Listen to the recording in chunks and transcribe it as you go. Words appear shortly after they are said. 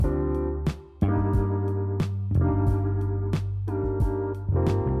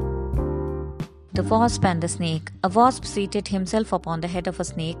The Wasp and the Snake. A wasp seated himself upon the head of a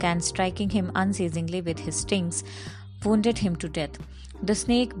snake and, striking him unceasingly with his stings, wounded him to death. The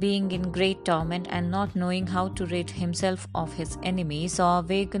snake, being in great torment and not knowing how to rid himself of his enemy, saw a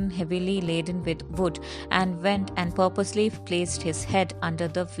wagon heavily laden with wood and went and purposely placed his head under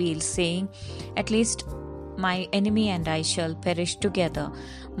the wheels, saying, "At least my enemy and I shall perish together."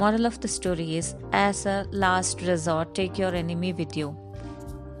 Moral of the story is, as a last resort, take your enemy with you.